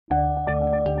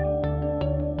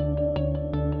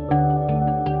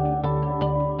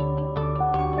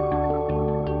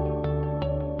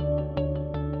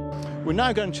We're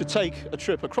now going to take a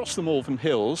trip across the Malvern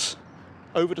Hills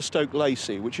over to Stoke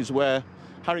Lacy, which is where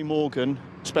Harry Morgan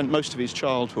spent most of his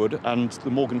childhood and the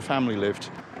Morgan family lived.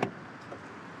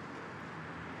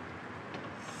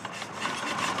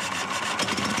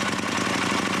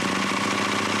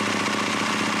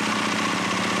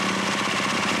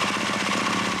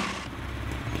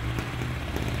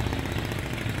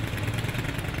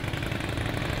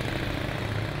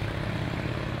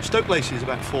 Stoke Lacy is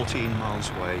about 14 miles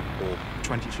away, or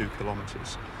 22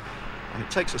 kilometres, and it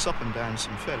takes us up and down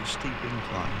some fairly steep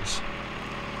inclines.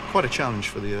 Quite a challenge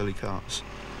for the early cars.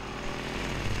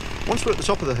 Once we're at the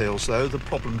top of the hills though, the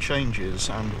problem changes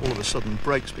and all of a sudden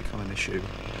brakes become an issue.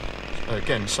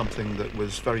 Again, something that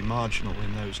was very marginal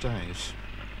in those days.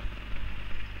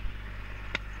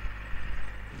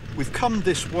 We've come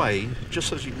this way just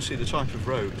so as you can see the type of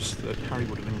roads that Harry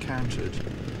would have encountered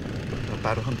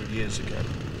about 100 years ago.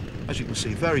 As you can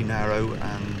see, very narrow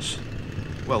and,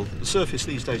 well, the surface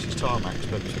these days is tarmac,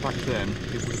 but back then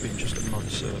it would have been just a mud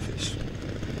surface.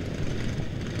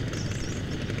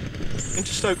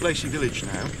 Into Stoke Lacy village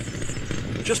now.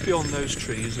 Just beyond those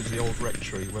trees is the old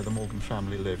rectory where the Morgan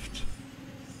family lived.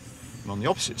 And on the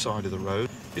opposite side of the road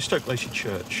is Stoke Lacy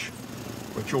Church,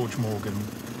 where George Morgan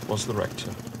was the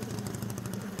rector.